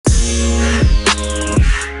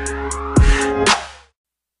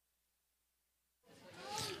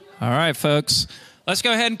All right, folks. Let's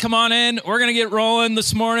go ahead and come on in. We're going to get rolling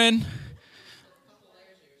this morning.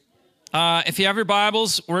 If you have your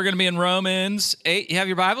Bibles, we're going to be in Romans 8. You have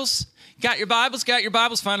your Bibles? Got your Bibles? Got your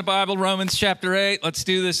Bibles? Find a Bible, Romans chapter 8. Let's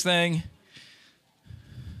do this thing.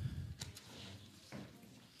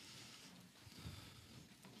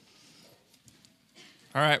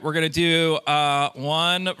 All right, we're going to do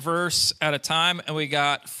one verse at a time, and we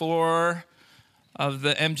got 4 of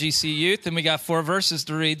the MGC youth, and we got 4 verses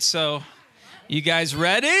to read. So, you guys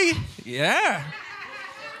ready? Yeah.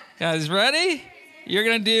 Guys ready? You're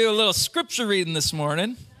going to do a little scripture reading this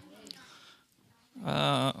morning.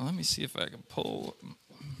 Let me see if I can pull.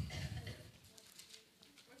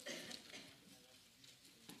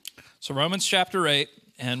 So, Romans chapter 8,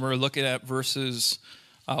 and we're looking at verses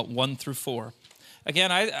 1 through 4.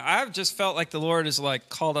 Again, I've just felt like the Lord has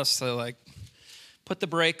called us to put the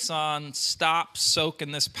brakes on, stop, soak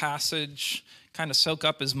in this passage, kind of soak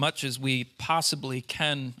up as much as we possibly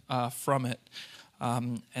can from it.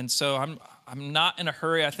 And so I'm not in a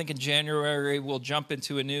hurry. I think in January we'll jump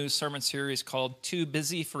into a new sermon series called Too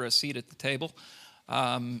Busy for a Seat at the Table.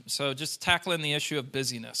 So just tackling the issue of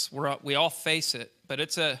busyness. We all face it, but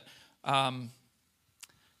it's to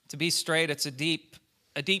be straight, it's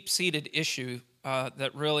a deep-seated issue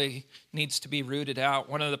that really needs to be rooted out.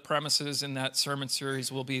 One of the premises in that sermon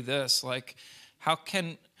series will be this: how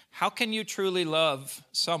can you truly love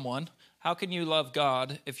someone? How can you love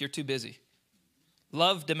God if you're too busy?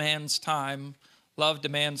 Love demands time. Love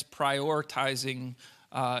demands prioritizing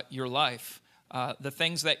your life. The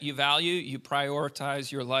things that you value, you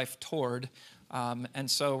prioritize your life toward. And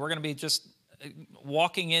so we're going to be just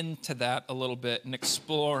walking into that a little bit and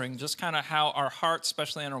exploring just kind of how our hearts,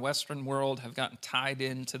 especially in our Western world, have gotten tied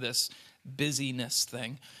into this busyness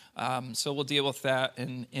thing. So we'll deal with that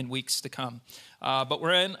in weeks to come. But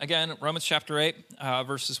we're in, again, Romans chapter 8,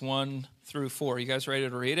 verses 1 through 4. You guys ready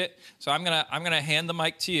to read it? So I'm gonna hand the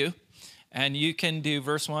mic to you, and you can do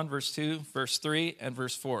verse 1, verse 2, verse 3, and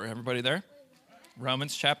verse 4. Everybody there?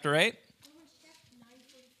 Romans chapter 8.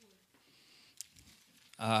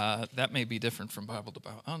 That may be different from Bible to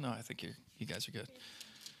Bible. Oh, no, I think you guys are good.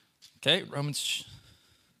 Okay, Romans.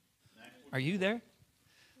 Are you there?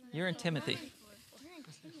 You're in Timothy.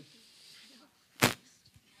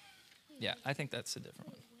 Yeah, I think that's a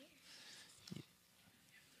different one.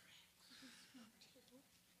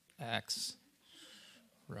 Acts,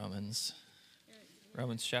 Romans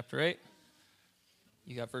chapter 8.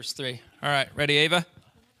 You got verse 3. All right, ready, Ava?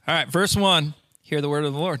 All right, verse 1. Hear the word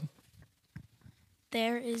of the Lord.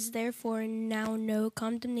 There is therefore now no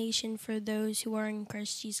condemnation for those who are in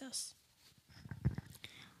Christ Jesus.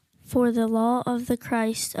 For the law of the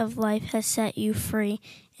Christ of life has set you free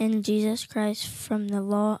in Jesus Christ from the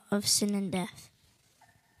law of sin and death.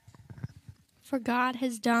 For God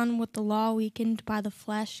has done what the law weakened by the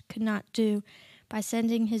flesh could not do, by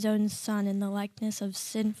sending his own Son in the likeness of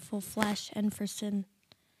sinful flesh and for sin.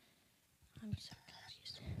 I'm so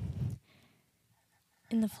confused.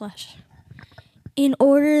 In the flesh. In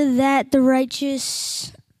order that the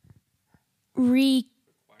righteous requirement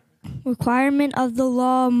of the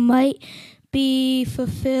law might be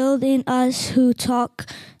fulfilled in us who talk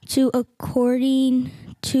to according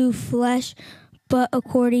to flesh, but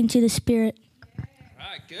according to the Spirit. All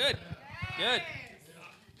right, good.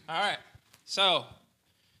 All right, so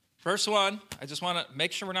verse 1, I just want to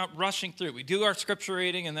make sure we're not rushing through. We do our scripture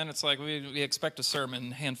reading, and then it's like we expect a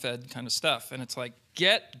sermon, hand-fed kind of stuff. And it's like,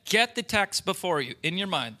 get the text before you, in your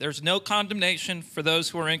mind. There's no condemnation for those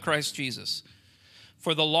who are in Christ Jesus.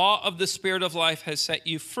 For the law of the Spirit of life has set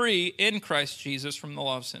you free in Christ Jesus from the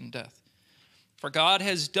law of sin and death. For God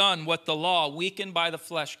has done what the law, weakened by the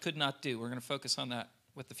flesh, could not do. We're going to focus on that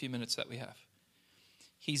with the few minutes that we have.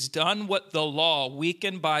 He's done what the law,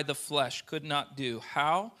 weakened by the flesh, could not do.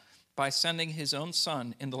 How? By sending his own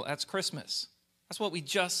Son that's Christmas. That's what we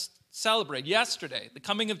just celebrated yesterday, the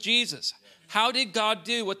coming of Jesus. How did God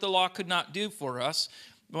do what the law could not do for us?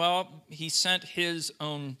 Well, he sent his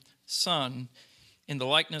own Son in the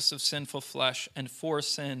likeness of sinful flesh, and for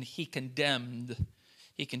sin he condemned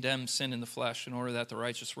sin in the flesh in order that the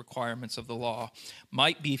righteous requirements of the law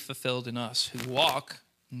might be fulfilled in us who walk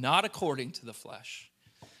not according to the flesh,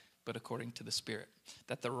 but according to the Spirit,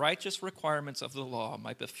 that the righteous requirements of the law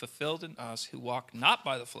might be fulfilled in us who walk not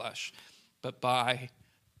by the flesh, but by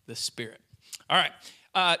the Spirit. All right,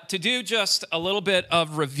 to do just a little bit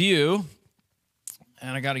of review,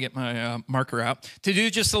 and I got to get my marker out. To do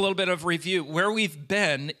just a little bit of review, where we've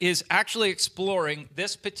been is actually exploring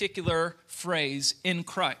this particular phrase, in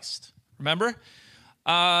Christ. Remember?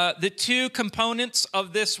 The two components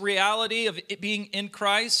of this reality of it being in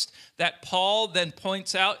Christ that Paul then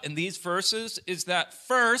points out in these verses is that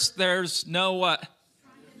first, there's no what?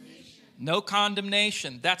 Condemnation. No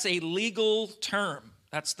condemnation. That's a legal term.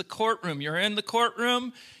 That's the courtroom. You're in the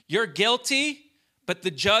courtroom. You're guilty, but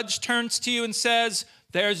the judge turns to you and says,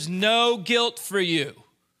 there's no guilt for you.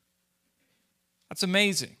 That's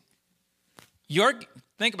amazing.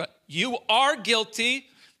 Think about it. You are guilty.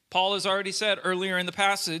 Paul has already said earlier in the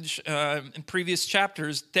passage, in previous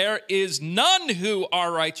chapters, there is none who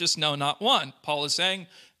are righteous, no, not one. Paul is saying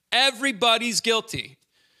everybody's guilty.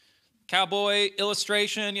 Cowboy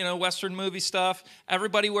illustration, Western movie stuff.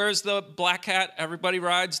 Everybody wears the black hat. Everybody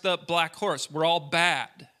rides the black horse. We're all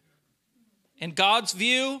bad. In God's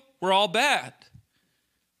view, we're all bad.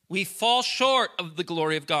 We fall short of the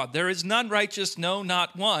glory of God. There is none righteous, no,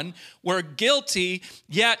 not one. We're guilty,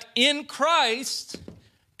 yet in Christ,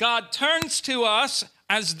 God turns to us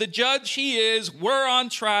as the judge he is. We're on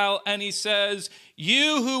trial, and he says,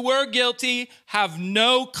 you who were guilty have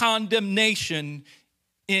no condemnation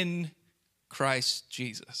in Christ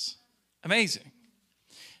Jesus. Amazing.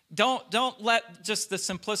 Don't let just the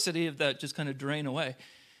simplicity of that just kind of drain away.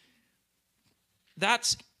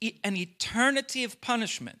 That's an eternity of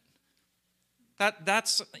punishment.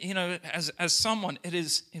 That's as someone, it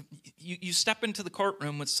is, you step into the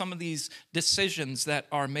courtroom with some of these decisions that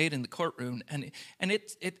are made in the courtroom, and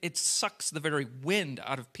it sucks the very wind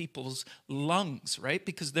out of people's lungs, right?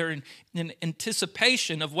 Because they're in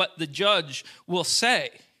anticipation of what the judge will say.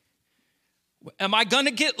 Am I going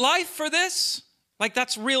to get life for this? Like,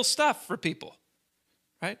 that's real stuff for people,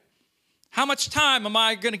 right? How much time am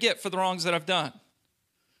I going to get for the wrongs that I've done?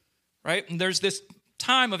 Right? And there's this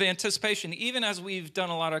time of anticipation, even as we've done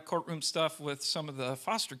a lot of courtroom stuff with some of the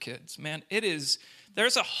foster kids, man,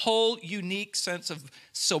 there's a whole unique sense of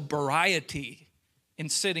sobriety in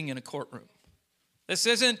sitting in a courtroom. This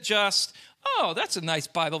isn't just, oh, that's a nice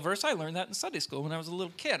Bible verse. I learned that in Sunday school when I was a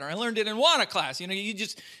little kid, or I learned it in WANA class. You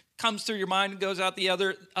just comes through your mind and goes out the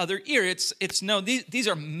other ear. It's no, these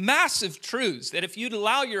are massive truths that if you'd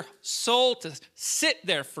allow your soul to sit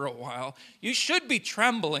there for a while, you should be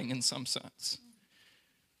trembling in some sense.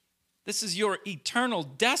 This is your eternal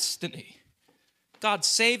destiny. God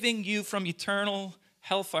saving you from eternal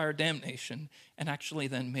hellfire damnation and actually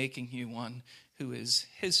then making you one who is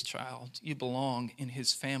his child. You belong in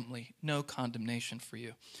his family. No condemnation for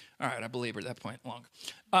you. All right, I belabored that point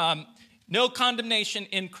long. No condemnation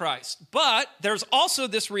in Christ. But there's also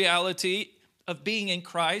this reality of being in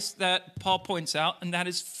Christ that Paul points out, and that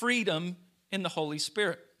is freedom in the Holy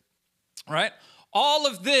Spirit. All right? All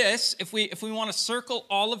of this, if we want to circle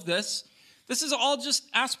all of this, this is all just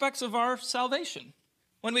aspects of our salvation.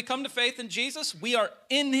 When we come to faith in Jesus, we are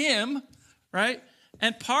in him, right?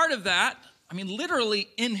 And part of that, literally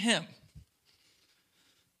in him.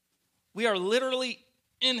 We are literally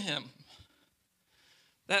in him.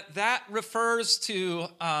 That refers to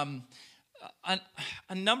a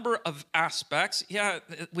number of aspects. Yeah,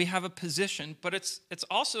 we have a position, but it's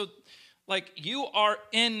also like you are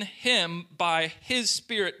in him by his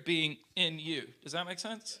Spirit being in you. Does that make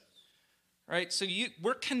sense? Right? So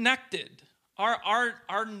we're connected.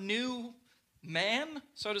 Our new man,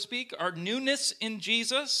 so to speak, our newness in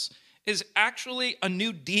Jesus is actually a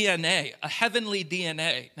new DNA, a heavenly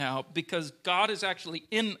DNA now, because God is actually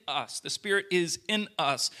in us. The Spirit is in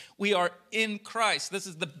us. We are in Christ. This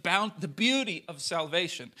is the beauty of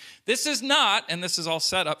salvation. This is not, and this is all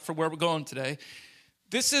set up for where we're going today,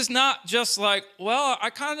 this is not just like, well, I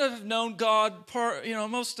kind of have known God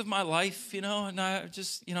most of my life, and I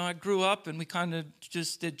just, I grew up and we kind of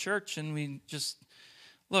just did church and we just,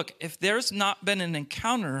 look, if there's not been an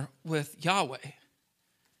encounter with Yahweh,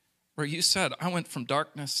 where you said, I went from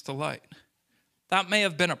darkness to light. That may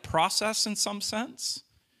have been a process in some sense.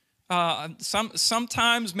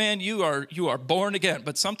 Sometimes, man, you are born again,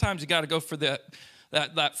 but sometimes you got to go for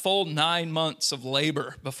that full 9 months of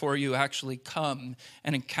labor before you actually come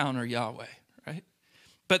and encounter Yahweh, right?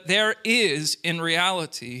 But there is, in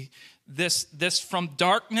reality, this from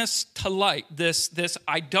darkness to light, this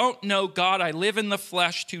I don't know God, I live in the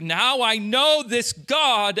flesh, to now I know this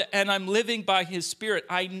God and I'm living by his Spirit.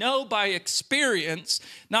 I know by experience,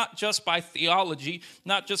 not just by theology,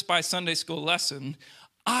 not just by Sunday school lesson.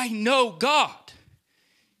 I know God.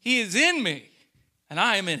 He is in me and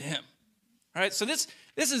I am in him. All right, so this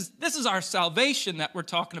is our salvation that we're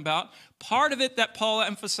talking about. Part of it that Paul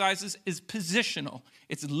emphasizes is positional.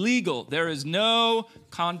 It's legal. There is no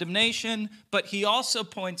condemnation. But he also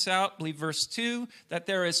points out, I believe verse 2, that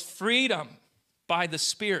there is freedom by the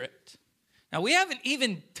Spirit. Now, we haven't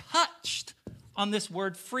even touched on this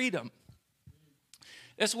word freedom.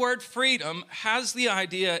 This word freedom has the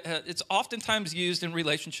idea, it's oftentimes used in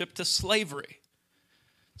relationship to slavery.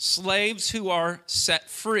 Slaves who are set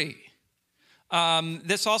free.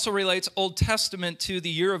 This also relates Old Testament to the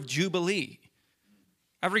year of Jubilee.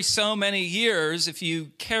 Every so many years, if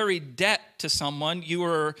you carried debt to someone, you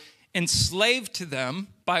were enslaved to them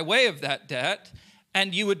by way of that debt,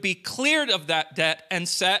 and you would be cleared of that debt and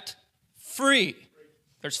set free.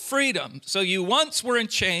 There's freedom. So you once were in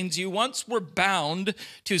chains, you once were bound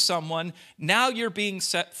to someone, now you're being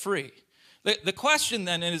set free. The question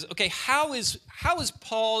then is, okay, how is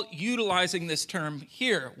Paul utilizing this term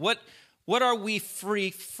here? What are we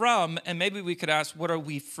free from? And maybe we could ask, what are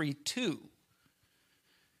we free to?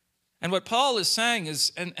 And what Paul is saying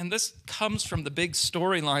is, and this comes from the big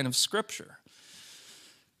storyline of Scripture.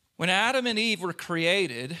 When Adam and Eve were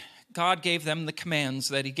created, God gave them the commands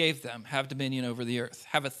that he gave them. Have dominion over the earth.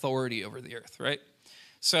 Have authority over the earth, right?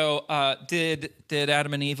 So did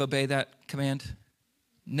Adam and Eve obey that command?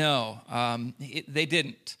 No, they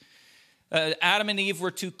didn't. Adam and Eve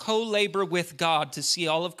were to co-labor with God to see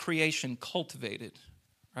all of creation cultivated,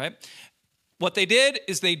 right? What they did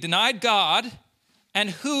is they denied God, and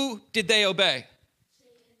who did they obey?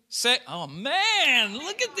 Oh man,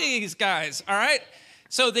 look at these guys, all right?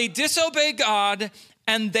 So they disobeyed God,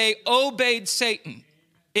 and they obeyed Satan.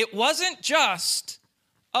 It wasn't just,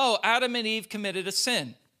 Adam and Eve committed a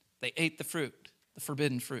sin. They ate the fruit, the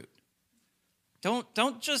forbidden fruit.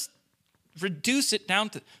 Don't just reduce it down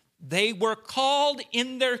to, they were called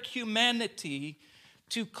in their humanity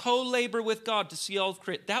to co-labor with God, to see all of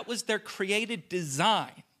creation. That was their created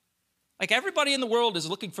design. Like everybody in the world is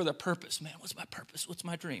looking for their purpose. Man, what's my purpose? What's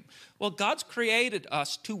my dream? Well, God's created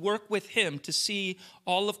us to work with him to see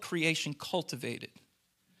all of creation cultivated.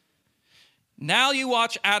 Now you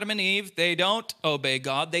watch Adam and Eve. They don't obey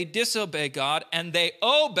God. They disobey God. And they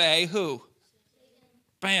obey who?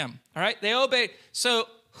 Bam. All right? They obeyed. So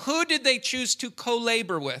who did they choose to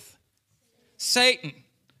co-labor with? Satan.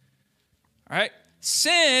 All right?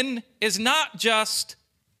 Sin is not just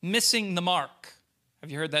missing the mark.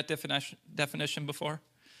 Have you heard that definition before?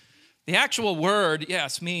 The actual word,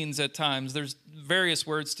 yes, means at times, there's various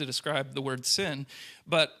words to describe the word sin,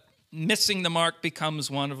 but missing the mark becomes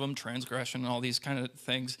one of them, transgression, and all these kind of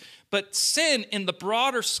things. But sin, in the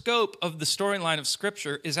broader scope of the storyline of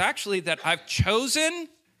Scripture, is actually that I've chosen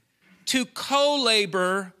to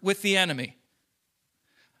co-labor with the enemy.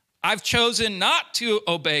 I've chosen not to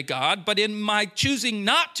obey God, but in my choosing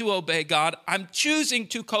not to obey God, I'm choosing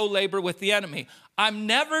to co-labor with the enemy. I'm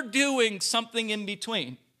never doing something in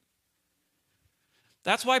between.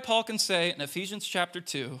 That's why Paul can say in Ephesians chapter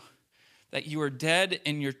 2 that you are dead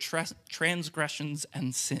in your transgressions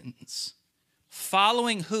and sins.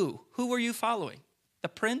 Following who? Who were you following? The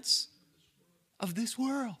prince of this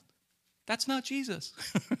world. That's not Jesus.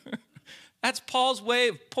 That's Paul's way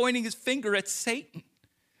of pointing his finger at Satan.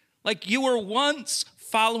 Like you were once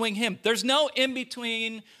following him. There's no in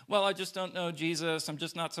between, well, I just don't know Jesus. I'm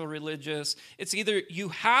just not so religious. It's either you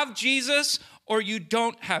have Jesus or you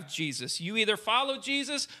don't have Jesus. You either follow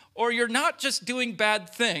Jesus or you're not just doing bad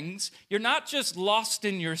things. You're not just lost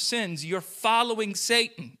in your sins. You're following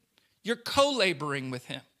Satan. You're co-laboring with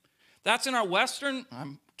him. That's in our Western,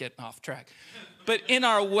 I'm getting off track. But in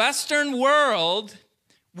our Western world,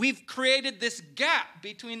 we've created this gap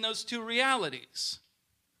between those two realities.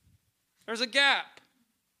 There's a gap.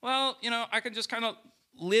 Well, I can just kind of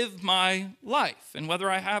live my life. And whether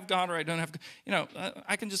I have God or I don't have God,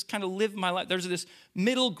 I can just kind of live my life. There's this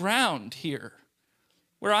middle ground here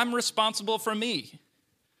where I'm responsible for me.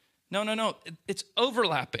 No. It's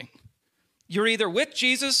overlapping. You're either with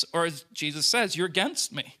Jesus or, as Jesus says, you're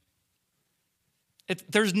against me.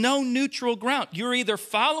 There's no neutral ground. You're either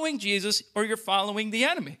following Jesus or you're following the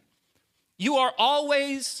enemy. You are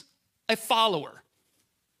always a follower.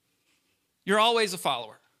 You're always a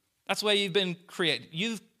follower. That's the way you've been created.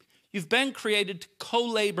 You've been created to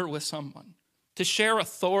co-labor with someone, to share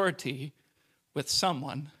authority with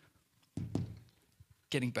someone.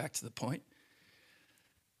 Getting back to the point.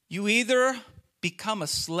 You either become a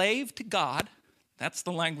slave to God, that's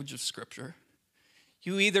the language of Scripture.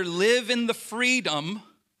 You either live in the freedom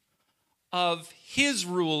of his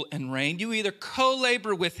rule and reign. You either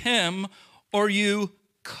co-labor with him or you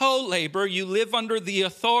co-labor. You live under the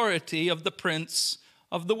authority of the prince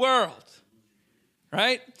of the world,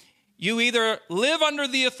 right? You either live under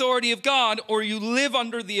the authority of God or you live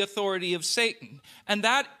under the authority of Satan. And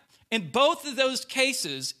that, in both of those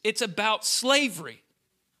cases, it's about slavery.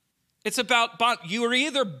 It's about, you are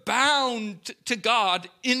either bound to God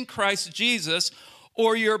in Christ Jesus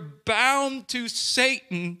or you're bound to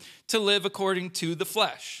Satan to live according to the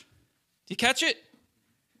flesh. Do you catch it?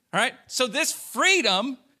 All right? So this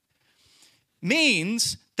freedom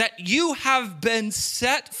means that you have been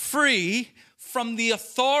set free from the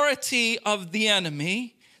authority of the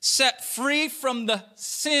enemy, set free from the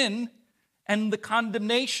sin and the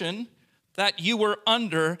condemnation that you were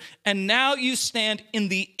under, and now you stand in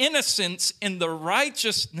the innocence, in the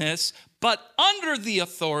righteousness, but under the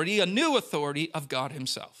authority, a new authority of God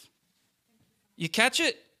himself. You catch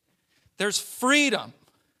it? There's freedom.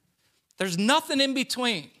 There's nothing in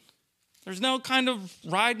between. There's no kind of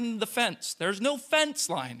riding the fence. There's no fence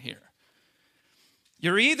line here.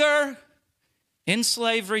 You're either in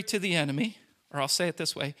slavery to the enemy, or I'll say it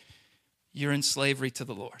this way, you're in slavery to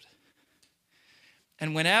the Lord.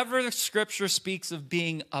 And whenever the scripture speaks of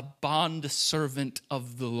being a bondservant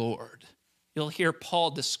of the Lord, you'll hear Paul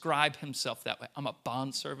describe himself that way. I'm a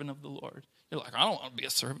bondservant of the Lord. You're like, I don't want to be a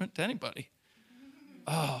servant to anybody.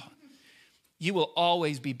 Oh, you will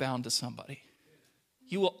always be bound to somebody.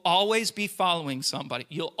 You will always be following somebody.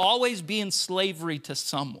 You'll always be in slavery to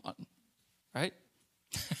someone, right?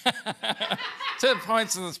 To the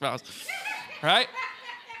points of the spouse, right?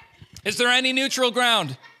 Is there any neutral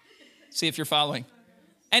ground? See if you're following.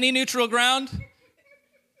 Any neutral ground?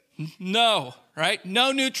 No, right?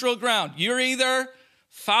 No neutral ground. You're either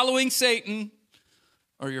following Satan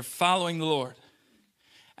or you're following the Lord.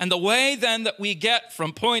 And the way then that we get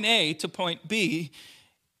from point A to point B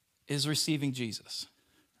is receiving Jesus,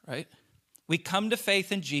 right? We come to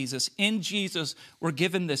faith in Jesus. In Jesus, we're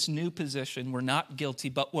given this new position. We're not guilty,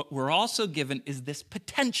 but what we're also given is this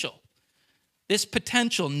potential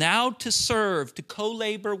now to serve, to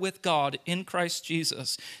co-labor with God in Christ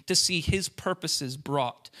Jesus, to see his purposes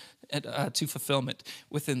brought to fulfillment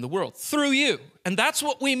within the world through you. And that's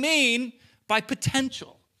what we mean by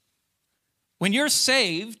potential. When you're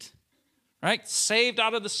saved, right, saved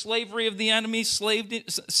out of the slavery of the enemy,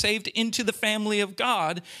 saved into the family of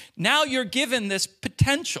God, now you're given this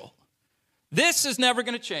potential. This is never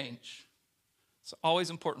going to change. It's always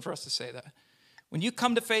important for us to say that. When you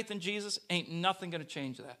come to faith in Jesus, ain't nothing going to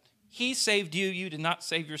change that. He saved you. You did not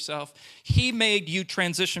save yourself. He made you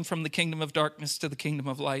transition from the kingdom of darkness to the kingdom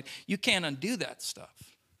of light. You can't undo that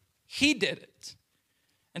stuff. He did it.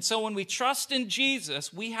 And so when we trust in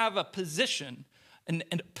Jesus, we have a position,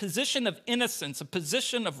 a position of innocence, a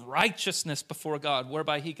position of righteousness before God,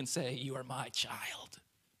 whereby he can say, you are my child.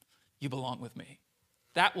 You belong with me.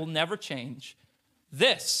 That will never change.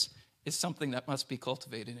 This is something that must be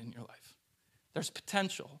cultivated in your life. There's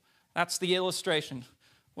potential. That's the illustration.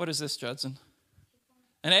 What is this, Judson?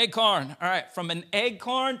 An acorn. All right, from an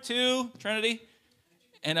acorn to, Trinity,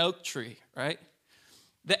 an oak tree, right?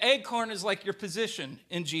 The acorn is like your position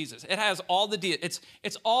in Jesus. It has all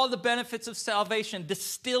it's all the benefits of salvation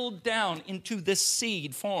distilled down into this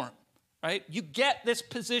seed form, right? You get this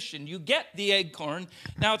position. You get the acorn.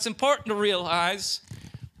 Now, it's important to realize,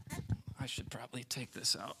 I should probably take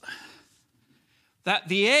this out, that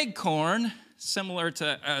the acorn, similar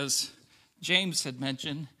to as James had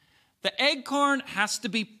mentioned, the acorn has to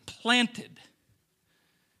be planted.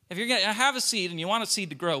 If you're going to have a seed and you want a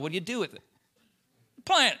seed to grow, what do you do with it?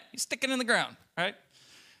 Plant it. You stick it in the ground, right?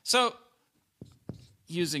 So,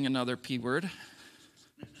 using another P word,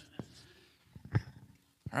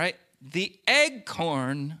 all right, the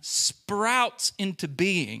acorn sprouts into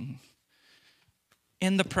being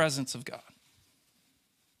in the presence of God.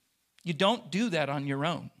 You don't do that on your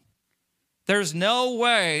own. There's no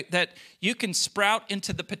way that you can sprout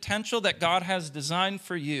into the potential that God has designed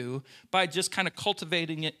for you by just kind of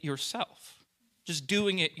cultivating it yourself, just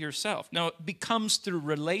doing it yourself. No, it becomes through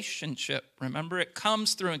relationship. Remember, it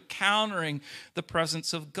comes through encountering the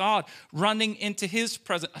presence of God, running into his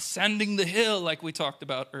presence, ascending the hill like we talked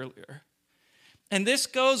about earlier. And this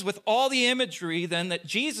goes with all the imagery then that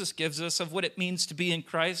Jesus gives us of what it means to be in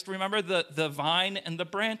Christ. Remember the vine and the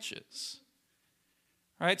branches.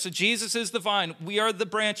 All right, so Jesus is the vine. We are the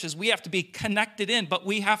branches. We have to be connected in, but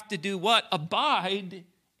we have to do what? Abide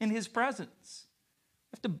in his presence.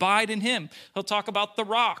 We have to abide in him. He'll talk about the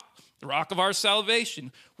rock of our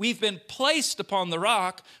salvation. We've been placed upon the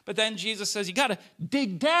rock, but then Jesus says you got to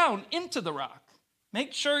dig down into the rock.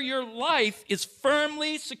 Make sure your life is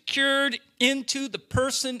firmly secured into the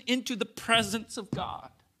person, into the presence of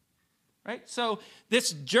God. Right? So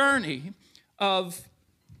this journey of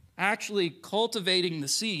actually cultivating the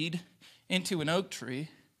seed into an oak tree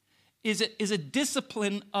is a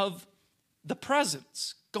discipline of the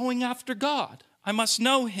presence, going after God. I must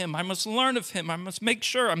know him. I must learn of him. I must make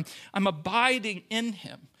sure I'm abiding in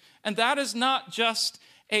him. And that is not just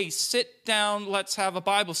a sit down, let's have a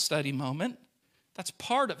Bible study moment. That's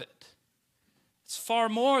part of it. It's far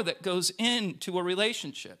more that goes into a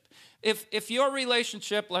relationship. If your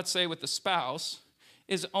relationship, let's say with the spouse,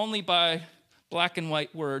 is only by black and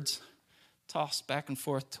white words tossed back and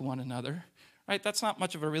forth to one another, right? That's not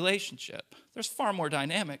much of a relationship. There's far more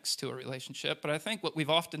dynamics to a relationship, but I think what we've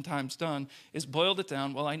oftentimes done is boiled it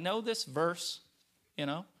down. Well, I know this verse,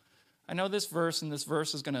 I know this verse, and this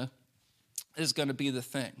verse is going to be the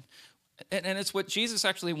thing. And it's what Jesus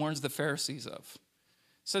actually warns the Pharisees of.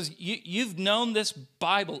 He says, you've known this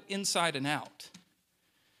Bible inside and out,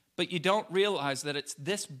 but you don't realize that it's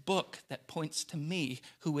this book that points to me,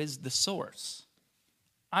 who is the source.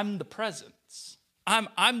 I'm the presence.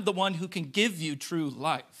 I'm the one who can give you true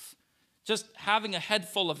life. Just having a head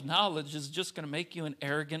full of knowledge is just going to make you an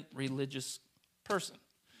arrogant religious person,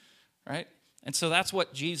 right? And so that's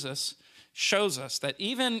what Jesus shows us, that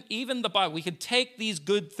even the Bible, we can take these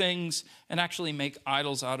good things and actually make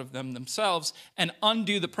idols out of them themselves and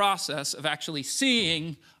undo the process of actually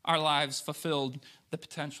seeing our lives fulfilled, the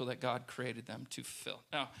potential that God created them to fulfill.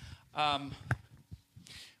 Now,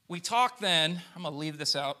 we talked then, I'm going to leave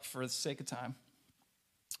this out for the sake of time.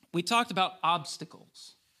 We talked about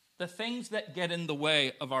obstacles, the things that get in the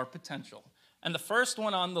way of our potential. And the first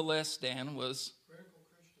one on the list, Dan, was? Critical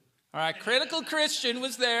Christian. All right, critical Christian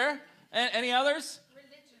was there. Any others?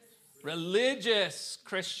 Religious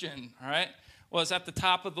Christian, all right, was at the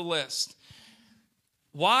top of the list.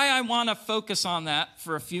 Why I want to focus on that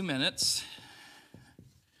for a few minutes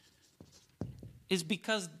is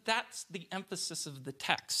because that's the emphasis of the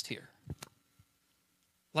text here.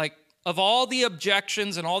 Like, of all the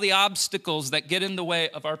objections and all the obstacles that get in the way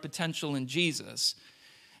of our potential in Jesus,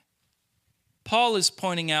 Paul is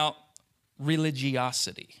pointing out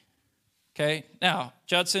religiosity. Okay, now,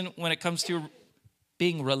 Judson, when it comes to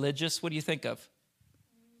being religious, what do you think of?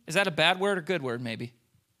 Is that a bad word or good word, maybe?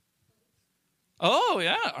 Oh,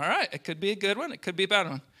 yeah, all right. It could be a good one. It could be a bad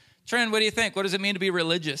one. Trent, what do you think? What does it mean to be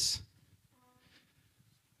religious?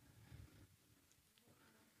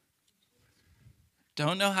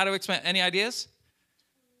 Don't know how to explain. Any ideas?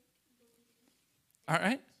 All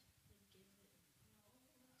right.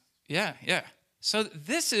 Yeah. So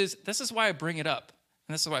this is why I bring it up.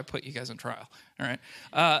 And this is why I put you guys on trial, all right?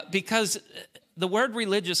 Because the word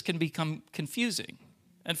religious can become confusing.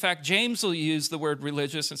 In fact, James will use the word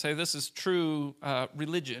religious and say this is true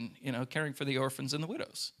religion, caring for the orphans and the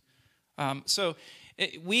widows.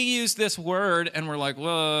 We use this word and we're like,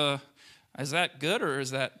 well, is that good or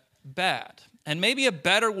is that bad? And maybe a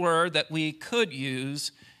better word that we could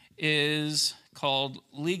use is called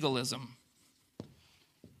legalism,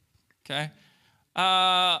 okay?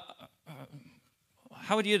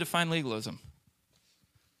 How would you define legalism?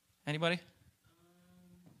 Anybody?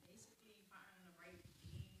 Basically, finding the right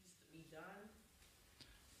deeds to be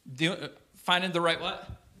done. Finding the right what?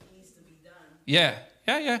 Needs to be done. Yeah.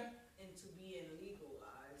 And to be in legal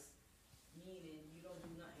eyes, meaning you don't do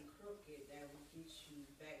nothing crooked that will get you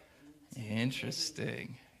back into.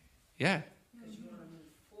 Interesting. Yeah. Because you want to move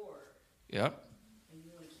forward. Yep. And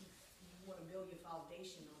you want to build your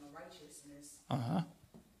foundation on the righteousness. Uh-huh.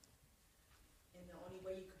 And the only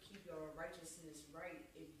way you could keep your righteousness right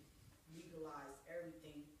is legalize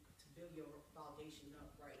everything to build your foundation up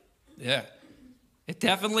right. Yeah. It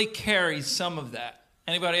definitely carries some of that.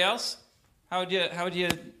 Anybody else? How would you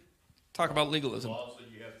talk about legalism? Laws that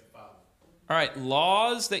you have to follow. All right,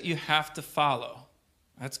 laws that you have to follow.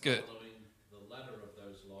 That's good. Following the letter of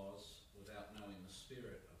those laws without knowing the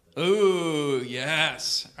spirit of them. Ooh,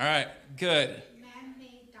 yes. All right, good.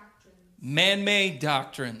 Man-made doctrines. Man-made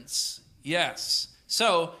doctrines. Yes.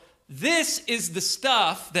 So this is the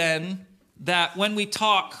stuff then that when we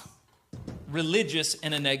talk religious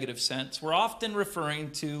in a negative sense, we're often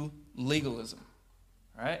referring to legalism.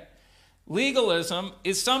 All right? Legalism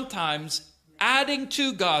is sometimes adding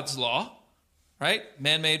to God's law, right?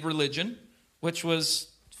 Man-made religion, which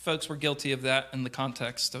folks were guilty of that in the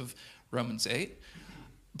context of Romans 8.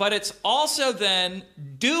 But it's also then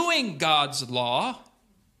doing God's law,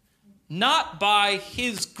 not by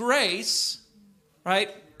his grace, right?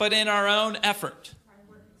 But in our own effort,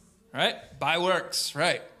 right? By works,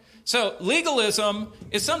 right? So legalism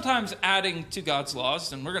is sometimes adding to God's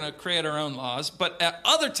laws, and we're going to create our own laws. But at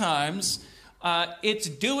other times, it's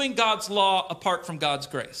doing God's law apart from God's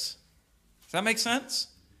grace. Does that make sense?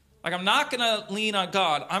 Like, I'm not going to lean on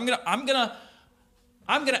God. I'm going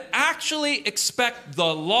to actually expect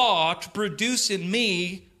the law to produce in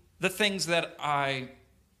me the things that I,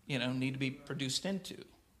 need to be produced into,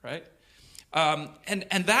 right?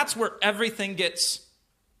 And that's where everything gets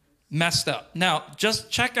messed up. Now, just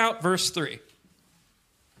check out verse 3.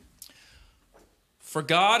 For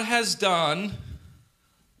God has done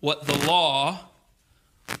what the law,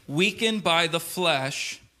 weakened by the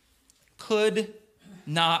flesh, could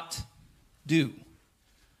not do.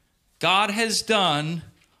 God has done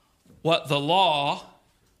what the law,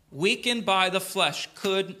 weakened by the flesh,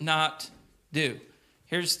 could not do.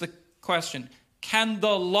 Here's the question. Can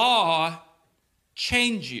the law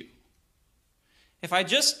change you? If I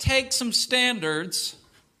just take some standards,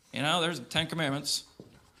 there's the 10 Commandments.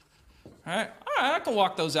 All right, I can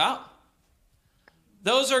walk those out.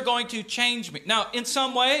 Those are going to change me. Now, in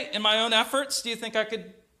some way, in my own efforts, do you think I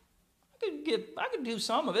could do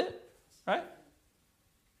some of it, right?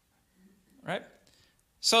 Right?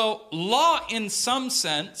 So, law, in some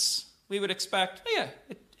sense, we would expect,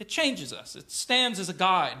 it changes us. It stands as a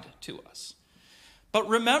guide to us. But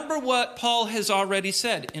remember what Paul has already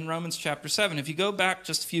said in Romans chapter 7. If you go back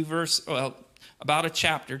just a few verses, about a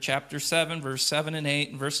chapter 7, verse 7 and 8,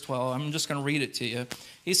 and verse 12, I'm just going to read it to you.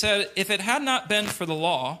 He said, if it had not been for the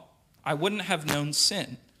law, I wouldn't have known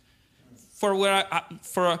sin. For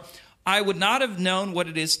I would not have known what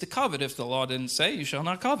it is to covet if the law didn't say, you shall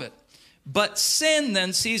not covet. But sin,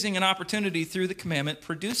 then, seizing an opportunity through the commandment,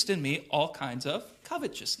 produced in me all kinds of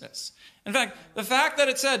covetousness. In fact, the fact that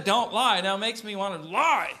it said, don't lie, now makes me want to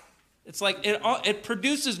lie. It's like it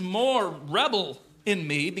produces more rebel in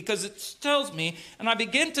me because it tells me, and I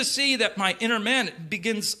begin to see that my inner man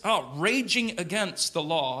begins raging against the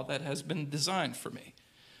law that has been designed for me.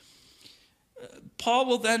 Paul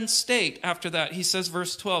will then state after that, he says,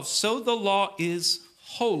 verse 12, so the law is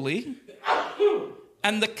holy,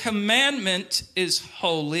 and the commandment is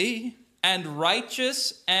holy and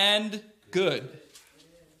righteous and good.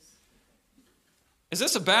 Is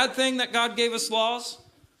this a bad thing that God gave us laws?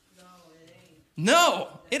 No, it ain't. No,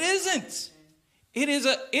 it isn't. It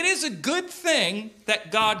is a good thing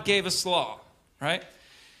that God gave us law, right?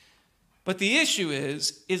 But the issue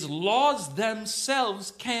is laws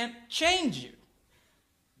themselves can't change you.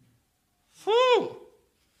 Whew.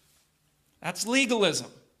 That's legalism.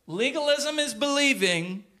 Legalism is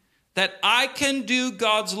believing that I can do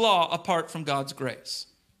God's law apart from God's grace.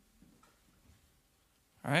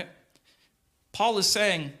 All right? Paul is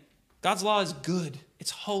saying God's law is good.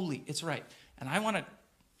 It's holy. It's right. And I want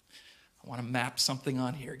to map something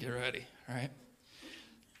on here. Get ready. All right?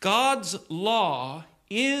 God's law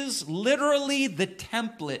is literally the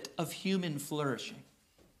template of human flourishing.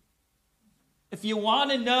 If you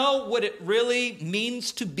want to know what it really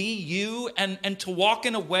means to be you and to walk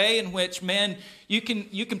in a way in which, man, you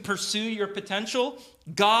can pursue your potential,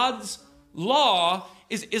 God's law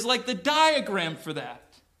is like the diagram for that.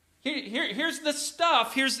 Here's the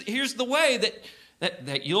stuff. Here's the way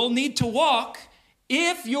that you'll need to walk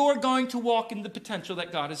if you're going to walk in the potential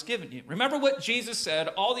that God has given you. Remember what Jesus said.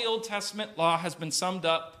 All the Old Testament law has been summed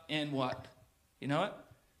up in what? You know it?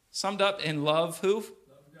 Summed up in love who? Love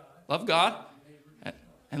God. Love God.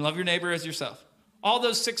 And love your neighbor as yourself. All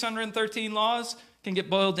those 613 laws can get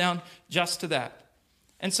boiled down just to that.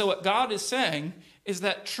 And so what God is saying is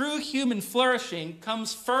that true human flourishing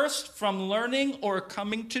comes first from learning or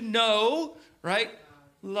coming to know, right?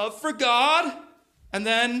 Love for God and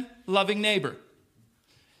then loving neighbor.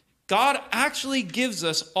 God actually gives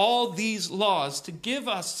us all these laws to give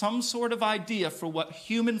us some sort of idea for what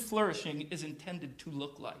human flourishing is intended to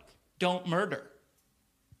look like. Don't murder.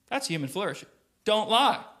 That's human flourishing. Don't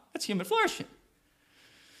lie. That's human flourishing.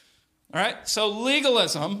 All right? So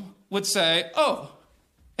legalism would say,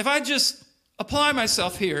 if I just apply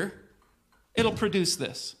myself here, it'll produce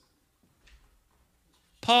this.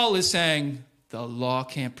 Paul is saying the law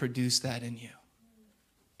can't produce that in you.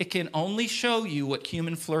 It can only show you what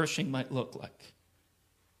human flourishing might look like.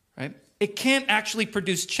 Right? It can't actually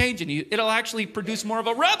produce change in you. It'll actually produce more of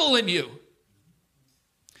a rebel in you.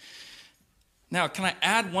 Now, can I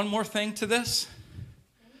add one more thing to this?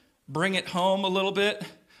 Bring it home a little bit.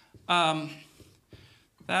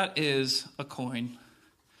 That is a coin.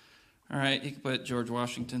 All right, you can put George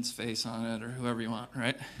Washington's face on it or whoever you want,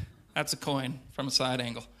 right? That's a coin from a side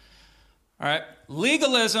angle. All right,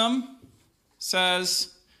 legalism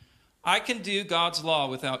says, I can do God's law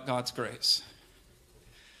without God's grace.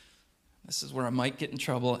 This is where I might get in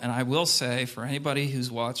trouble, and I will say, for anybody who's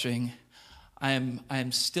watching, I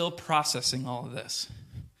am still processing all of this.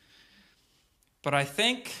 But I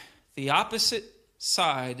think the opposite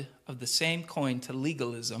side of the same coin to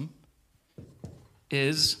legalism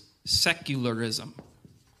is secularism.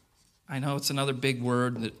 I know it's another big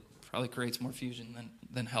word that probably creates more fusion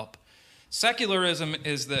than help. Secularism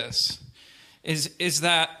is this, is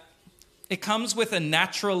that it comes with a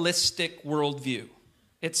naturalistic worldview.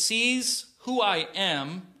 It sees who I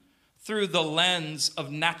am through the lens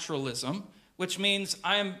of naturalism, which means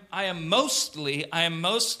I am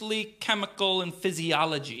mostly chemical and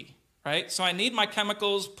physiology. right? So I need my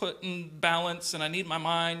chemicals put in balance, and I need my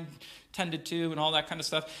mind tended to and all that kind of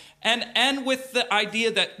stuff. And with the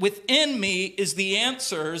idea that within me is the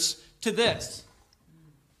answers to this.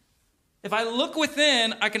 If I look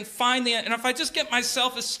within, I can find and if I just get my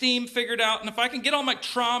self-esteem figured out, and if I can get all my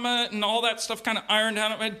trauma and all that stuff kind of ironed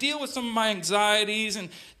out, if I deal with some of my anxieties and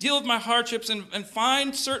deal with my hardships and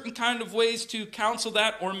find certain kind of ways to counsel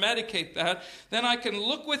that or medicate that, then I can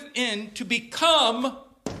look within to become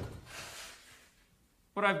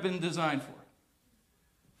what I've been designed for.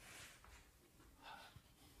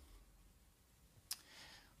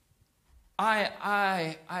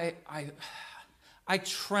 I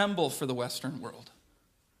tremble for the Western world.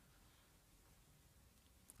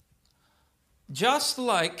 Just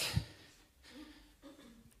like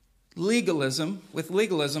legalism, with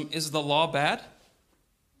legalism, is the law bad?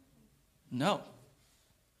 No.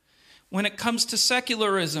 When it comes to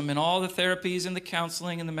secularism and all the therapies and the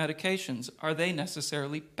counseling and the medications, are they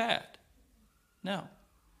necessarily bad? No.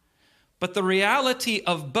 But the reality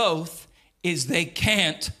of both is they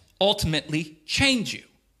can't ultimately change you.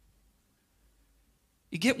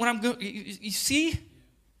 You get what I'm going? You see?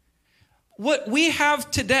 What we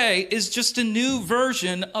have today is just a new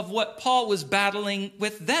version of what Paul was battling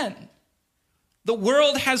with then. The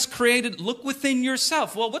world has created, look within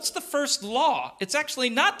yourself. Well, what's the first law? It's actually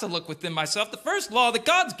not to look within myself. The first law that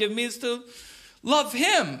God's given me is to love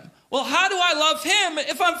him. Well, how do I love him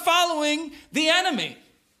if I'm following the enemy?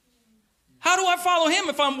 How do I follow him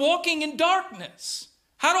if I'm walking in darkness?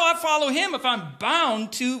 How do I follow him if I'm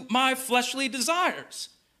bound to my fleshly desires?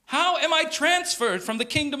 How am I transferred from the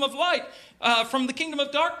kingdom of light, from the kingdom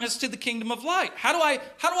of darkness to the kingdom of light? How do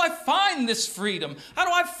I find this freedom? How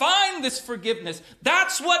do I find this forgiveness?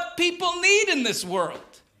 That's what people need in this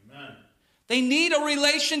world. Amen. They need a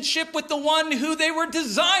relationship with the one who they were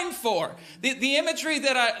designed for. The imagery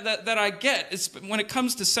that I get is when it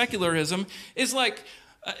comes to secularism is like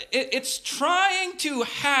it's trying to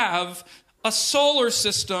have a solar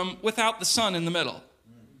system without the sun in the middle.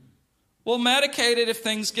 We'll medicate it if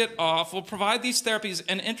things get off. We'll provide these therapies.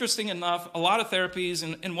 And interesting enough, a lot of therapies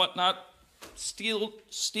and whatnot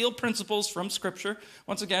steal principles from Scripture.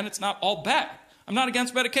 Once again, it's not all bad. I'm not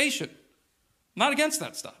against medication. I'm not against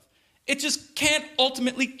that stuff. It just can't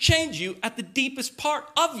ultimately change you at the deepest part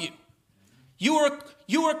of you. You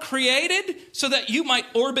are created so that you might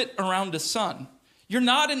orbit around the sun. You're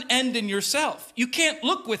not an end in yourself. You can't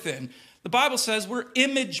look within. The Bible says we're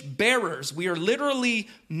image bearers. We are literally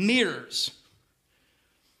mirrors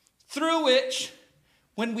through which,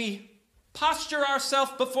 when we posture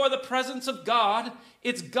ourselves before the presence of God,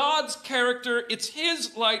 it's God's character, it's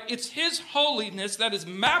his light, it's his holiness that is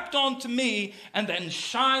mapped onto me and then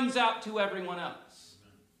shines out to everyone else.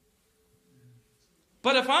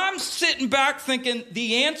 But if I'm sitting back thinking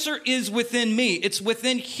the answer is within me, it's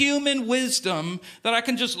within human wisdom that I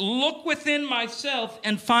can just look within myself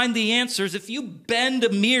and find the answers. If you bend a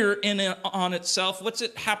mirror on itself, what's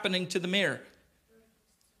it happening to the mirror?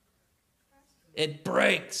 It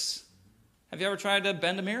breaks. Have you ever tried to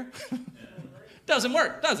bend a mirror? Doesn't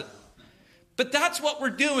work, does it? But that's what we're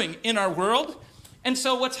doing in our world. And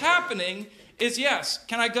so what's happening is, yes,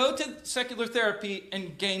 can I go to secular therapy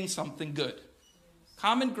and gain something good?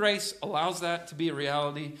 Common grace allows that to be a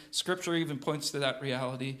reality. Scripture even points to that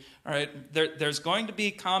reality. All right, there's going to be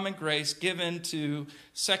common grace given to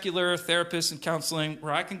secular therapists and counseling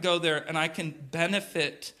where I can go there and I can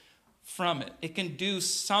benefit from it. It can do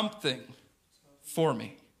something for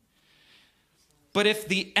me. But if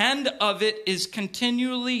the end of it is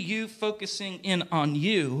continually you focusing in on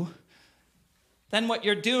you, then what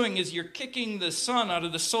you're doing is you're kicking the sun out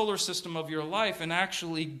of the solar system of your life and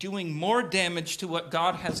actually doing more damage to what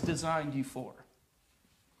God has designed you for.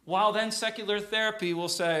 While then secular therapy will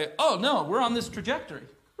say, oh no, we're on this trajectory.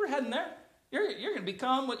 We're heading there. You're going to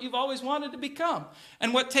become what you've always wanted to become.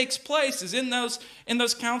 And what takes place is in those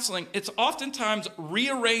counseling, it's oftentimes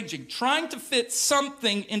rearranging, trying to fit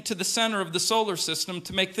something into the center of the solar system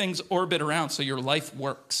to make things orbit around so your life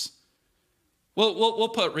works. We'll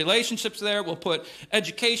put relationships there. We'll put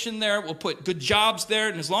education there. We'll put good jobs there.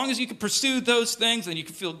 And as long as you can pursue those things, then you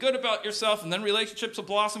can feel good about yourself, and then relationships will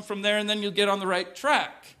blossom from there, and then you'll get on the right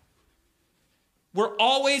track. We're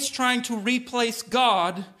always trying to replace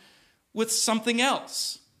God with something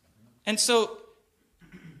else. And so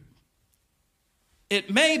it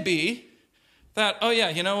may be that, oh yeah,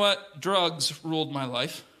 you know what? Drugs ruled my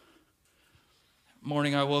life.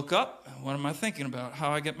 Morning I woke up, what am I thinking about?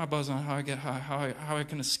 How I get my buzz on, how I get high, how I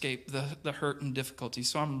can escape the hurt and difficulty.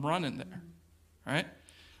 So I'm running there, right?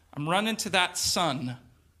 I'm running to that sun.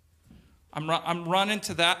 I'm running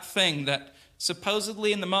to that thing that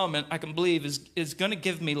supposedly in the moment, I can believe is going to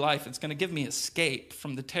give me life. It's going to give me escape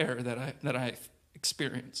from the terror that I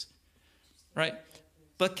experience, right?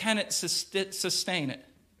 But can it sustain it?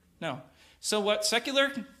 No. So what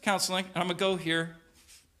secular counseling, and I'm going to go here,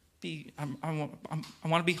 I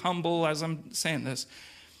want to be humble as I'm saying this.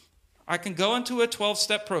 I can go into a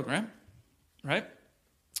 12-step program, right?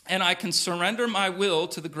 And I can surrender my will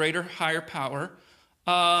to the greater, higher power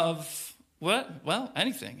of what? Well,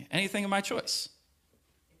 anything of my choice.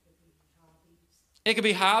 It could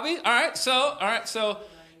be hobby. All right. So I'm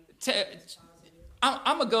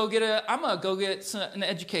gonna go get an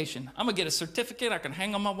education. I'm gonna get a certificate I can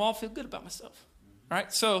hang on my wall, feel good about myself. All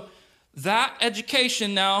right. So that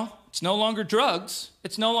education now, it's no longer drugs.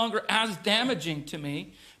 It's no longer as damaging to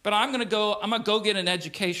me. But I'm gonna go get an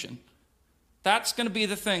education. That's going to be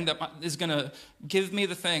the thing that is going to give me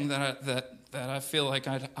the thing that I feel like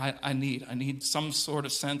I need. I need some sort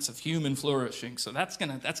of sense of human flourishing. So that's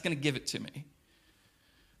going to give it to me.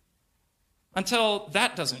 Until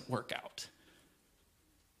that doesn't work out.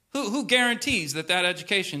 Who guarantees that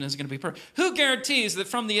education is going to be perfect? Who guarantees that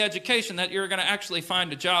from the education that you're going to actually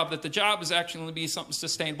find a job, that the job is actually going to be something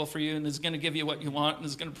sustainable for you and is going to give you what you want and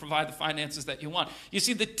is going to provide the finances that you want? You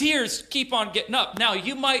see, the tears keep on getting up. Now,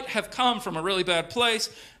 you might have come from a really bad place,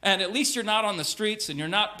 and at least you're not on the streets and you're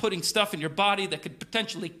not putting stuff in your body that could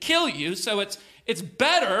potentially kill you, so it's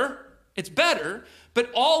better. It's better.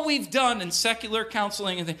 But all we've done in secular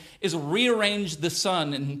counseling is rearrange the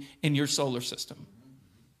sun in your solar system.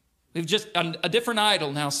 We've just, a different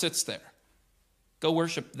idol now sits there. Go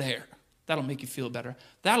worship there. That'll make you feel better.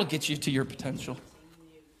 That'll get you to your potential.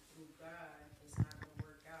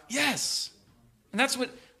 Yes. And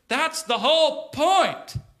that's the whole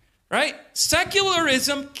point, right?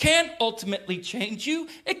 Secularism can't ultimately change you.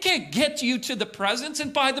 It can't get you to the presence.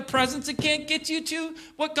 And by the presence, it can't get you to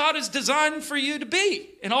what God has designed for you to be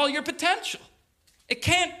and all your potential. It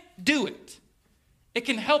can't do it. It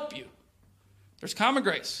can help you. There's common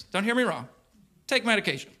grace. Don't hear me wrong. Take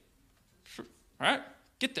medication. All right?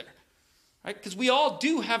 Get there. Right? Because we all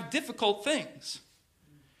do have difficult things.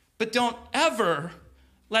 But don't ever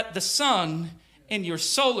let the sun in your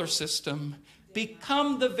solar system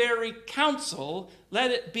become the very counsel. Let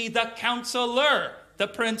it be the counselor, the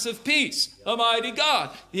Prince of Peace, Almighty God,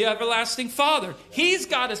 the everlasting Father. He's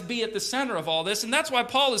got to be at the center of all this. And that's why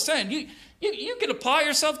Paul is saying, you can apply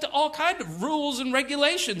yourself to all kinds of rules and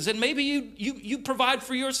regulations, and maybe you provide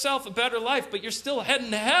for yourself a better life, but you're still heading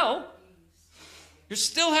to hell. You're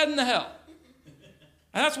still heading to hell.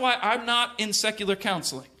 And that's why I'm not in secular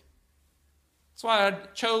counseling. That's why I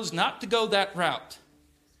chose not to go that route.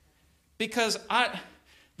 Because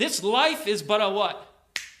this life is but a what?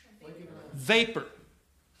 Vapor.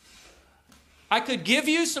 I could give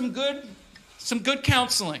you some good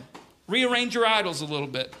counseling. Rearrange your idols a little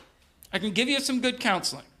bit. I can give you some good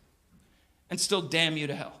counseling and still damn you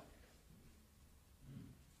to hell.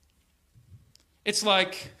 It's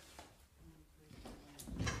like,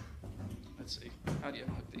 let's see, how do you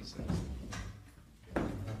put these things?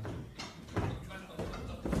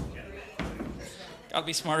 Gotta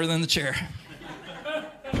be smarter than the chair.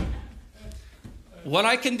 What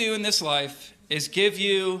I can do in this life is give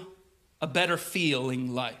you a better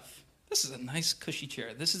feeling life. This is a nice cushy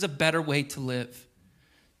chair. This is a better way to live.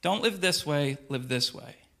 Don't live this way, live this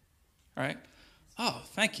way. All right? Oh,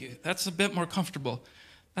 thank you. That's a bit more comfortable.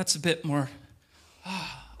 That's a bit more,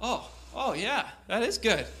 yeah, that is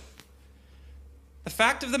good. The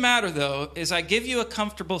fact of the matter, though, is I give you a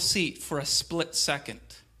comfortable seat for a split second.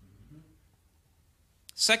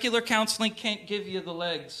 Secular counseling can't give you the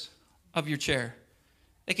legs of your chair.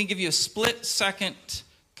 It can give you a split second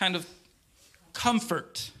kind of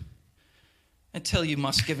comfort until you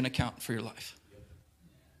must give an account for your life.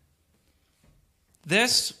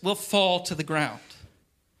 This will fall to the ground.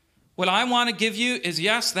 What I want to give you is,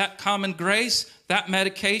 yes, that common grace, that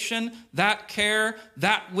medication, that care,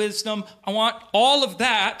 that wisdom. I want all of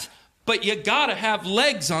that, but you got to have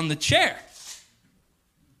legs on the chair.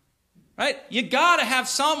 Right? You got to have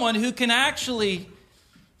someone who can actually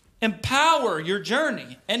empower your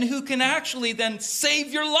journey and who can actually then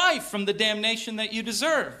save your life from the damnation that you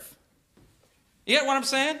deserve. You get what I'm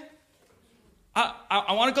saying?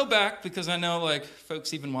 I want to go back because I know like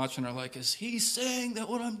folks even watching are like, is he saying that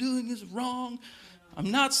what I'm doing is wrong? I'm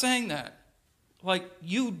not saying that. Like,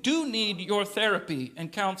 you do need your therapy and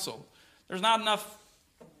counsel. There's not enough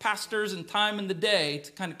pastors and time in the day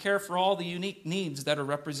to kind of care for all the unique needs that are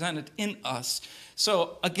represented in us.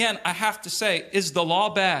 So again, I have to say, is the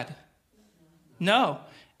law bad? No.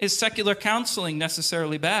 Is secular counseling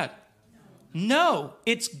necessarily bad? No.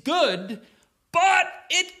 It's good, but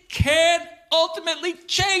it can't ultimately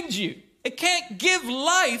change you. It can't give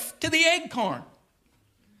life to the acorn.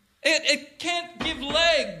 It can't give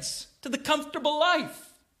legs to the comfortable life.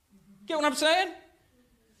 Get what I'm saying?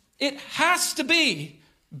 It has to be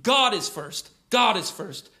God is first, God is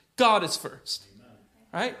first, God is first.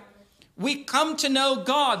 Right? We come to know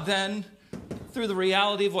God then through the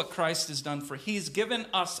reality of what Christ has done for. He's given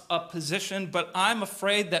us a position, but I'm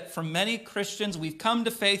afraid that for many Christians, we've come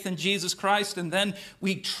to faith in Jesus Christ and then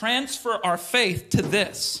we transfer our faith to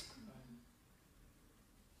this.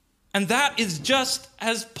 And that is just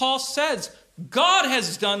as Paul says, God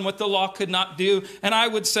has done what the law could not do. And I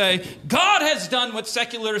would say, God has done what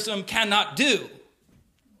secularism cannot do.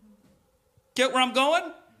 Get where I'm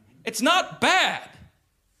going? It's not bad.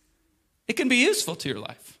 It can be useful to your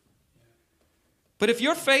life. But if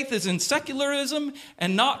your faith is in secularism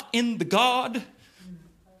and not in the God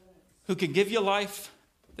who can give you life,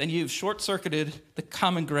 then you've short-circuited the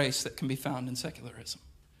common grace that can be found in secularism.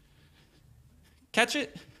 Catch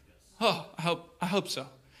it? Oh, I hope so.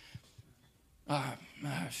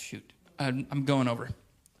 Shoot, I'm going over.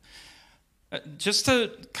 Just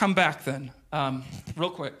to come back then,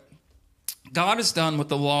 real quick. God has done what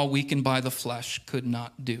the law weakened by the flesh could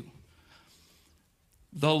not do.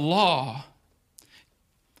 The law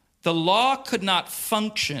could not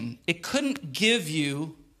function. It couldn't give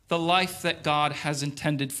you the life that God has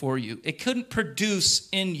intended for you. It couldn't produce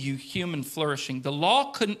in you human flourishing. The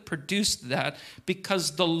law couldn't produce that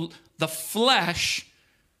because the flesh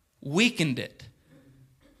weakened it.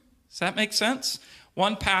 Does that make sense?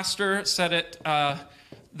 One pastor said it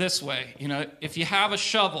this way. If you have a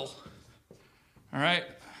shovel, all right,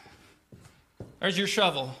 there's your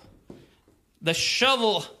shovel. The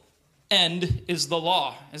shovel end is the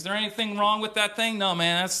law. Is there anything wrong with that thing? No,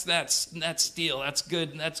 man, that's steel. That's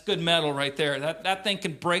good metal right there. That thing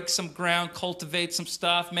can break some ground, cultivate some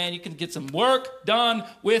stuff. Man, you can get some work done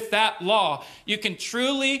with that law. You can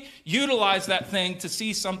truly utilize that thing to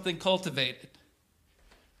see something cultivated.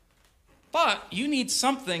 But you need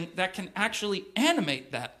something that can actually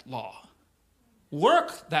animate that law,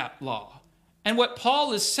 work that law. And what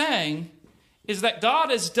Paul is saying is that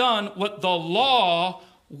God has done what the law,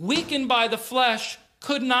 weakened by the flesh,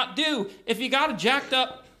 could not do. If you got a jacked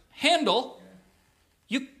up handle,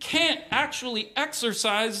 you can't actually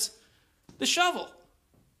exercise the shovel.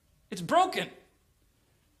 It's broken.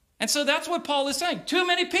 And so that's what Paul is saying. Too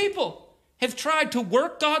many people have tried to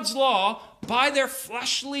work God's law by their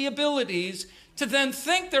fleshly abilities to then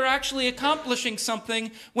think they're actually accomplishing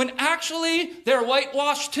something when actually they're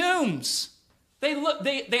whitewashed tombs. They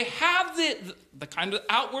have the kind of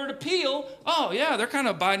outward appeal. Oh, yeah, they're kind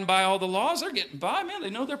of abiding by all the laws. They're getting by. Man, they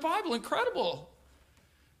know their Bible. Incredible.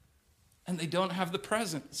 And they don't have the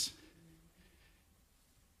presence.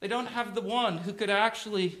 They don't have the one who could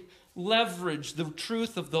actually leverage the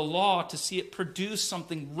truth of the law to see it produce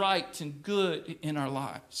something right and good in our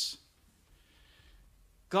lives.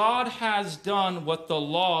 God has done what the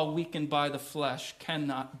law, weakened by the flesh,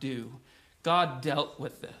 cannot do. God dealt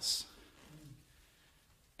with this.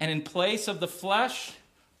 And in place of the flesh,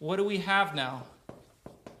 what do we have now?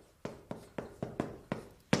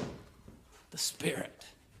 The Spirit.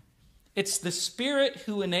 It's the Spirit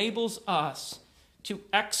who enables us to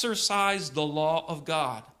exercise the law of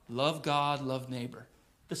God. Love God, love neighbor.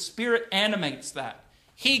 The Spirit animates that.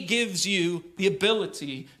 He gives you the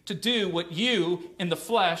ability to do what you in the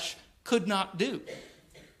flesh could not do.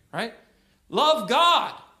 Right? Love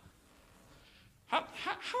God. How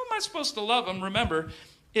am I supposed to love Him? Remember,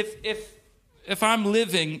 if I'm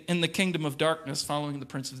living in the kingdom of darkness following the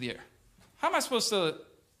prince of the air, how am I supposed to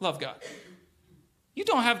love God? You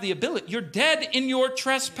don't have the ability. You're dead in your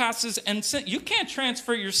trespasses and sin. You can't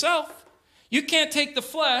transfer yourself. You can't take the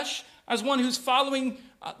flesh as one who's following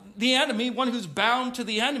the enemy, one who's bound to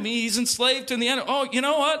the enemy. He's enslaved to the enemy. Oh, you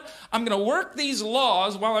know what? I'm going to work these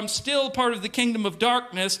laws while I'm still part of the kingdom of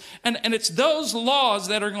darkness. And it's those laws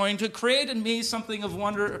that are going to create in me something of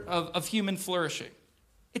wonder, of human flourishing.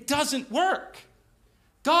 It doesn't work.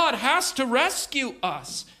 God has to rescue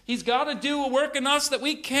us. He's got to do a work in us that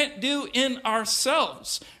we can't do in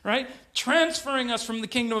ourselves, right? Transferring us from the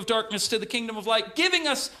kingdom of darkness to the kingdom of light, giving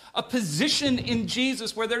us a position in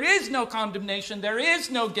Jesus where there is no condemnation, there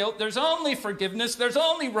is no guilt, there's only forgiveness, there's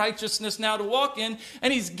only righteousness now to walk in.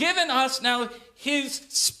 And He's given us now His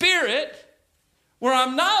Spirit where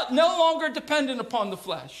I'm no longer dependent upon the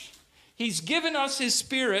flesh. He's given us His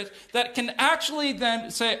Spirit that can actually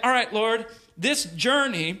then say, all right, Lord, this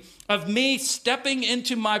journey of me stepping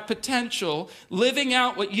into my potential, living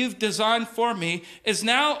out what You've designed for me, is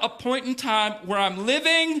now a point in time where I'm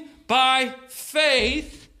living by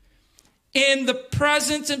faith in the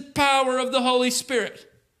presence and power of the Holy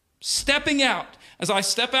Spirit. Stepping out. As I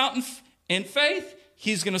step out in faith,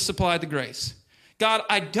 he's going to supply the grace. God,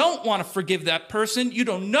 I don't want to forgive that person. You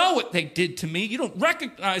don't know what they did to me. You don't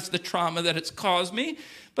recognize the trauma that it's caused me.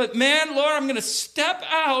 But man, Lord, I'm going to step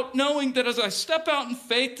out knowing that as I step out in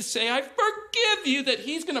faith to say, I forgive you, that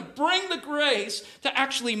he's going to bring the grace to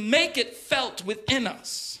actually make it felt within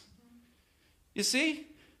us. You see?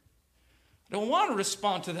 I don't want to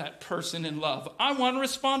respond to that person in love. I want to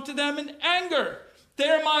respond to them in anger.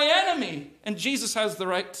 They're my enemy. And Jesus has the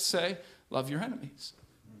right to say, love your enemies.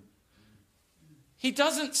 He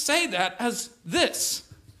doesn't say that as this.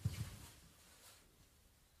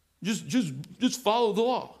 Just follow the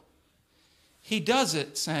law. He does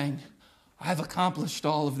it saying, I've accomplished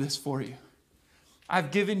all of this for you.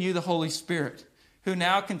 I've given you the Holy Spirit, who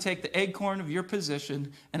now can take the acorn of your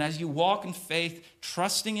position, and as you walk in faith,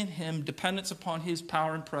 trusting in him, dependence upon his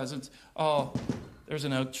power and presence, oh, there's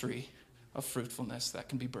an oak tree of fruitfulness that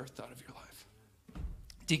can be birthed out of your life.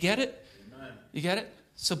 Do you get it? Amen. You get it?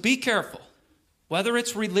 So be careful. Whether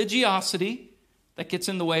it's religiosity that gets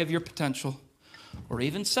in the way of your potential, or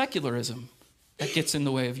even secularism that gets in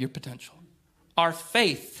the way of your potential. Our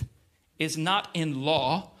faith is not in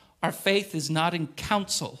law. Our faith is not in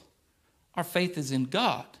counsel. Our faith is in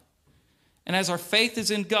God. And as our faith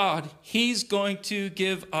is in God, he's going to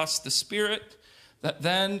give us the Spirit that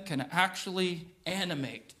then can actually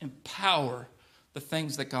animate, empower the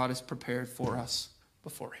things that God has prepared for us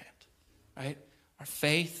beforehand. Right? Our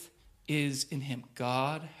faith is in him.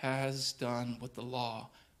 God has done what the law,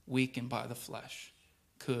 weakened by the flesh,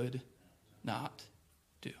 could not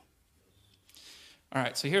do. All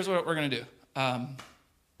right, so here's what we're going to do.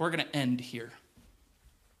 We're going to end here.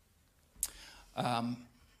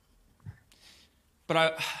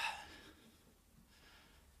 But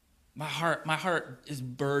my heart is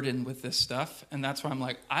burdened with this stuff, and that's why I'm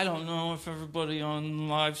like, I don't know if everybody on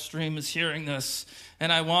live stream is hearing this,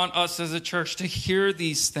 and I want us as a church to hear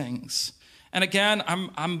these things. And again,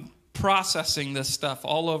 I'm processing this stuff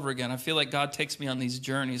all over again. I feel like God takes me on these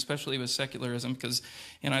journeys, especially with secularism, because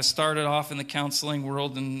I started off in the counseling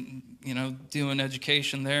world and doing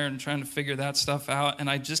education there and trying to figure that stuff out, and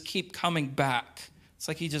I just keep coming back. It's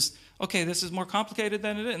like okay, this is more complicated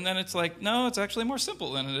than it is, and then it's like, no, it's actually more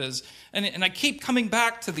simple than it is, and I keep coming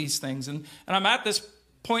back to these things, and I'm at this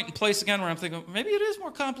point and place again where I'm thinking maybe it is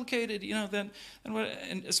more complicated, than what,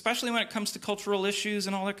 and especially when it comes to cultural issues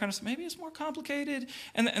and all that kind of stuff. Maybe it's more complicated,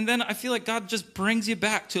 and then I feel like God just brings you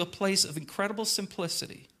back to a place of incredible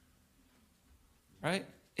simplicity. Right?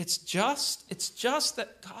 It's just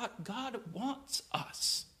that God wants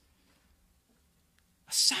us.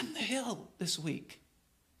 Ascend the hill this week.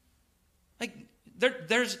 Like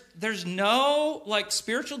there's no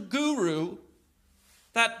spiritual guru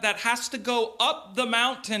that has to go up the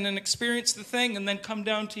mountain and experience the thing and then come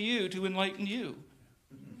down to you to enlighten you.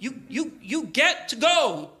 You get to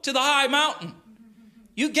go to the high mountain.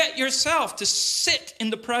 You get yourself to sit in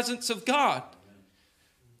the presence of God.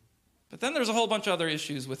 But then there's a whole bunch of other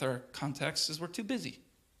issues with our context, is we're too busy.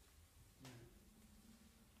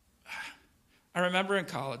 I remember in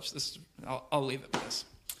college, I'll leave it with this.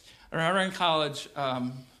 I remember in college,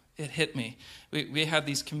 it hit me. We had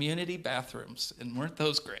these community bathrooms, and weren't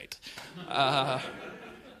those great?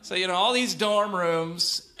 So, all these dorm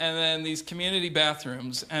rooms, and then these community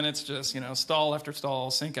bathrooms, and it's just, stall after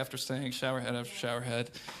stall, sink after sink, shower head after shower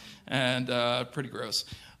head, and pretty gross.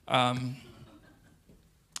 But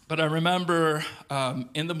I remember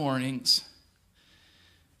in the mornings,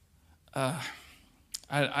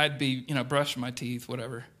 I'd be, brushing my teeth,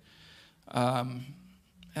 whatever.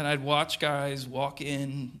 And I'd watch guys walk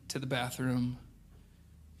in to the bathroom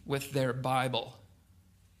with their Bible.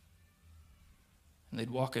 And they'd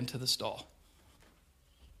walk into the stall.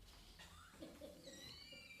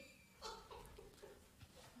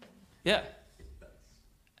 Yeah.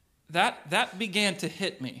 That began to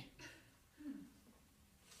hit me.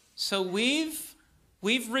 So we've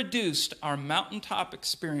reduced our mountaintop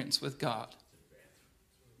experience with God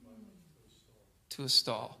to a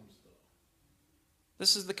stall.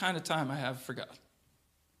 This is the kind of time I have for God.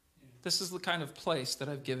 This is the kind of place that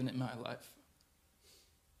I've given in my life.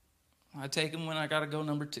 I take him when I got to go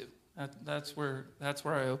number 2. That's where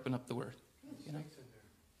I open up the word.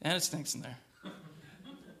 And it stinks in there.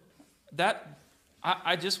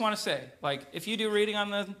 I just want to say, if you do reading on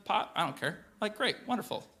the pot, I don't care. Great,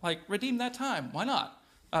 wonderful. Redeem that time. Why not?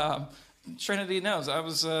 Trinity knows. I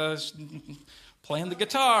was playing the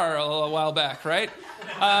guitar a while back, right?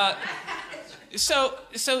 So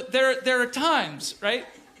there are times, right?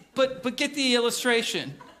 But get the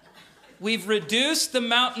illustration. We've reduced the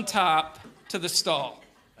mountaintop to the stall.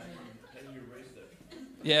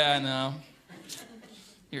 Yeah, I know.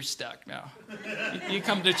 You're stuck now. You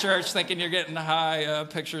come to church thinking you're getting high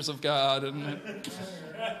pictures of God.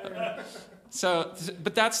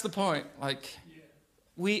 But that's the point. Like,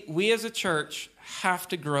 we as a church have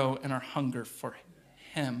to grow in our hunger for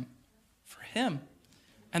Him. For Him.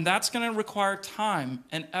 And that's going to require time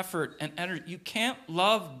and effort and energy. You can't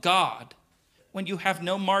love God when you have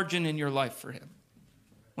no margin in your life for Him.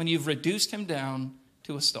 When you've reduced Him down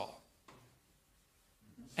to a stall.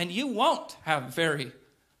 And you won't have very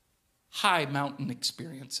high mountain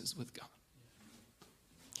experiences with God.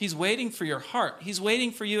 He's waiting for your heart. He's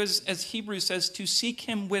waiting for you, as Hebrews says, to seek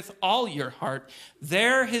Him with all your heart.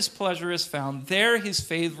 There His pleasure is found. There His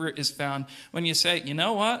favor is found. When you say, you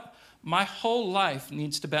know what? My whole life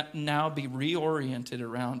needs to now be reoriented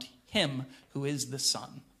around Him who is the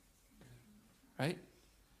Son. Right?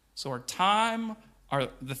 So our time,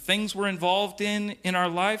 the things we're involved in our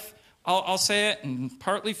life, I'll say it, and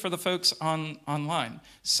partly for the folks online.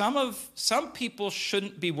 Some people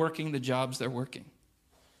shouldn't be working the jobs they're working.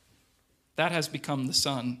 That has become the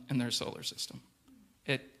sun in their solar system.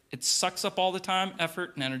 It sucks up all the time,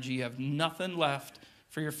 effort, and energy. You have nothing left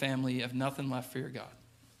for your family. You have nothing left for your God.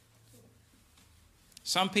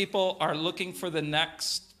 Some people are looking for the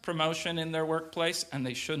next promotion in their workplace, and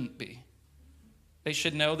they shouldn't be. They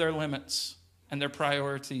should know their limits and their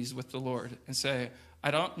priorities with the Lord and say, I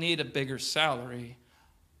don't need a bigger salary.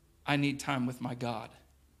 I need time with my God.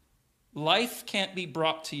 Life can't be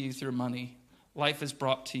brought to you through money. Life is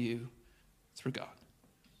brought to you through God.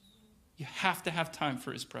 You have to have time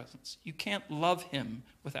for His presence. You can't love Him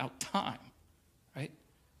without time, right?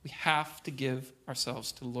 We have to give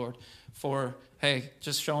ourselves to the Lord. For, hey,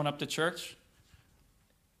 just showing up to church,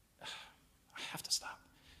 I have to stop.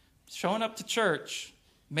 Showing up to church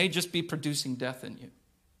may just be producing death in you.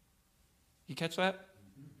 You catch that?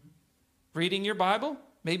 Reading your Bible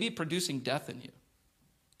may be producing death in you.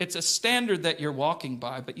 It's a standard that you're walking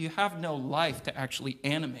by, but you have no life to actually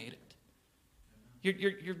animate it.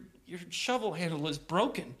 Your shovel handle is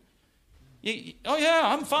broken. Oh yeah,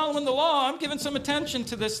 I'm following the law. I'm giving some attention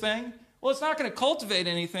to this thing. Well, it's not going to cultivate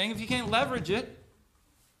anything if you can't leverage it.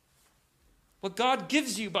 What God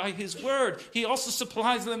gives you by His Word, He also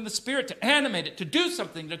supplies them the Spirit to animate it, to do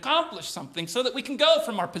something, to accomplish something, so that we can go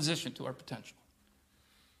from our position to our potential.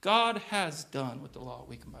 God has done what the law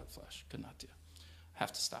weakened by the flesh could not do. I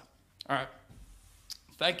have to stop. All right.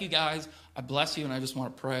 Thank you, guys. I bless you, and I just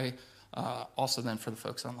want to pray also then for the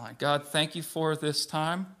folks online. God, thank you for this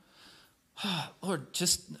time. Lord,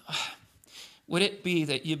 just would it be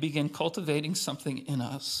that you begin cultivating something in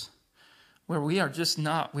us where we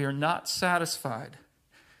are not satisfied.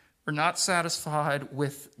 We're not satisfied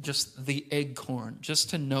with just the acorn, just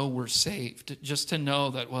to know we're saved, just to know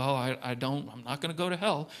that, well, I'm not going to go to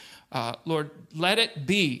hell. Lord, let it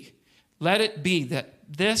be that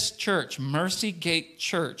this church, Mercy Gate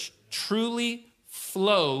Church, truly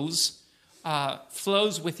flows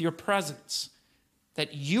with your presence,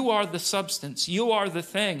 that you are the substance, you are the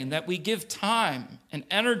thing, and that we give time and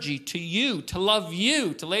energy to you, to love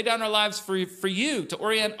you, to lay down our lives for you, to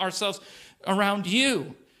orient ourselves around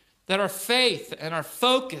you. That our faith and our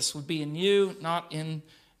focus would be in you, not in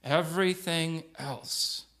everything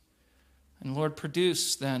else. And Lord,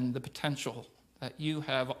 produce then the potential that you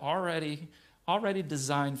have already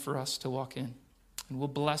designed for us to walk in. And we'll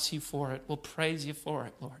bless you for it. We'll praise you for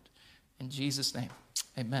it, Lord. In Jesus' name,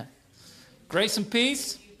 amen. Grace and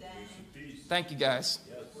peace. Thank you, guys.